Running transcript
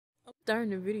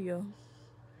starting the video.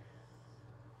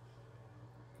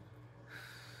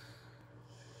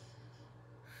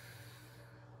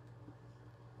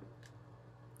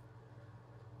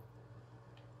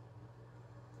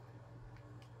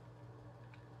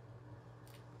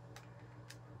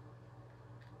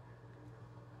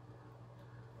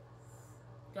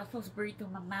 Do I supposed to breathe through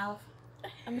my mouth?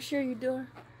 I'm sure you do.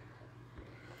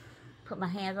 Put my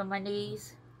hands on my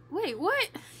knees. Wait, what?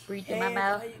 Breathe through my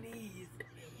mouth.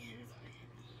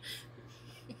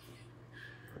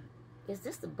 Is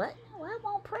this the button? Why it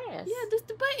won't press? Yeah, this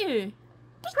the button.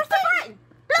 Press the button.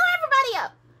 Blow everybody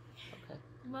up. Okay.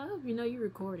 Well, I hope you know you're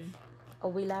recording. Oh,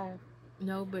 we live?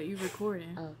 No, but you're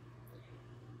recording. Oh.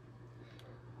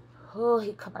 Oh,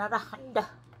 he coming out of Honda.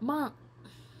 Mom.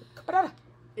 Coming out of...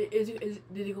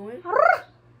 Did he go in?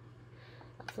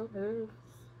 I'm so nervous.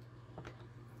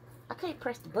 I can't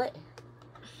press the button.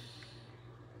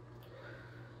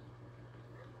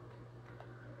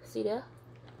 See there?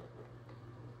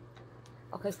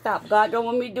 Okay, stop. God don't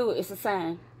want me to do it. It's a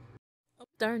sign. I'm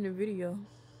starting the video.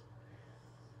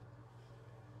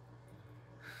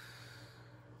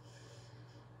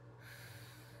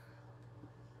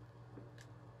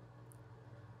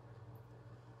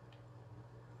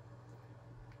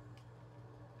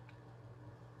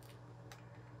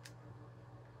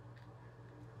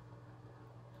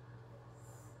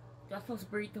 Do I supposed to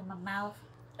breathe through my mouth?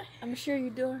 I'm sure you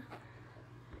do.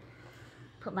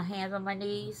 Put my hands on my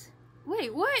knees.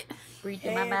 Wait, what? Breathe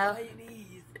through my mouth.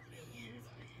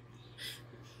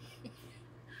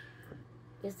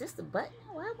 Is this the button?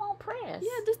 Why it won't press?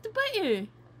 Yeah, this the button.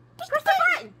 Press the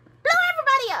button. Blow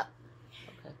everybody up.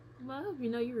 Okay. Well, I hope you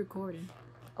know you're recording.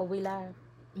 Oh, we live?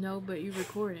 No, but you're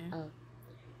recording. Oh.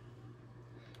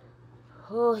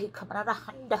 Oh, he coming out of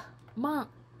Honda. Mom.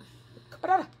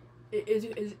 Coming out of...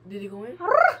 Did he go in?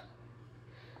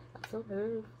 I'm so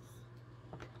nervous.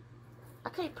 I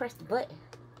can't press the button.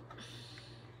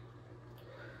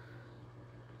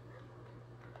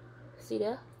 See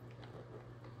there?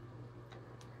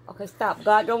 Okay, stop.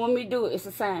 God don't want me to do it. It's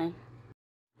a sign.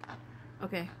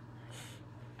 Okay.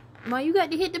 Ma, you got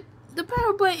to hit the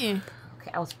power button.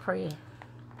 Okay, I was praying.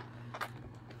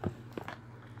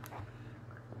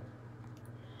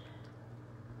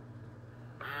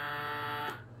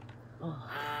 Oh.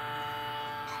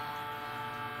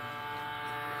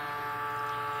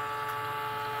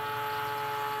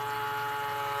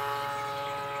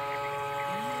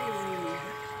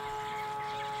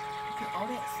 All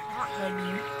that snot,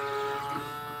 honey.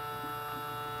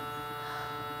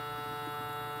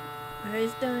 Alright,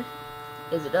 it's done.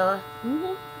 Is it done?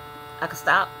 Mm-hmm. I can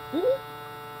stop? Mm-hmm.